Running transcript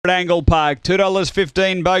At Angle-Park,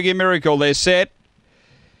 $2.15 Bogey Miracle. They're set.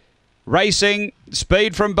 Racing,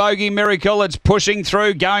 speed from Bogey Miracle. It's pushing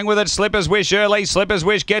through, going with it. Slipper's Wish early. Slipper's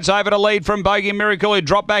Wish gets over to lead from Bogey Miracle, who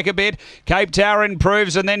dropped back a bit. Cape Tower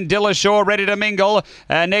improves, and then Dillashaw ready to mingle.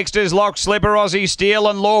 Next is Lock, Slipper, Aussie Steel,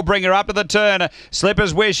 and Lawbringer up to the turn.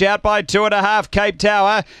 Slipper's Wish out by 2.5. Cape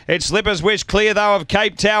Tower. It's Slipper's Wish clear, though, of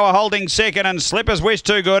Cape Tower holding second, and Slipper's Wish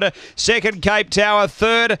too good. Second, Cape Tower.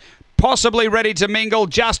 Third, possibly ready to mingle,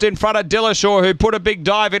 just in front of Dillashaw, who put a big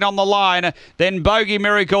dive in on the line. Then Bogey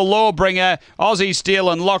Miracle, Lawbringer, Aussie Steel,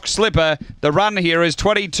 and Lock Slipper. The run here is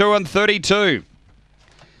 22 and 32.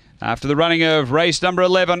 After the running of race number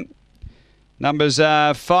 11, numbers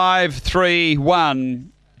 5, 3,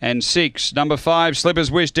 1, and 6. Number 5, Slipper's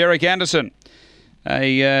Wish, Derek Anderson.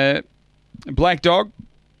 A black dog,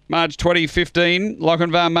 March 2015,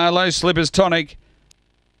 Lochinvar Marlow, Slipper's Tonic.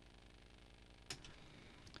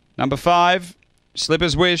 Number 5,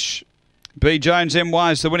 Slipper's Wish, B. Jones M.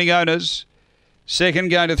 Wise, the winning owners. Second,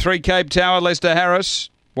 going to 3, Cape Tower, Lester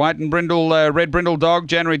Harris. White and Brindle, Red Brindle Dog,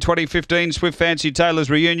 January 2015, Swift Fancy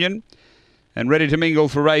Taylor's Reunion. And ready to mingle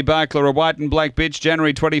for Ray Barkler, a white and black bitch,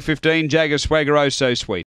 January 2015, Jagger Swagger Oh So Sweet.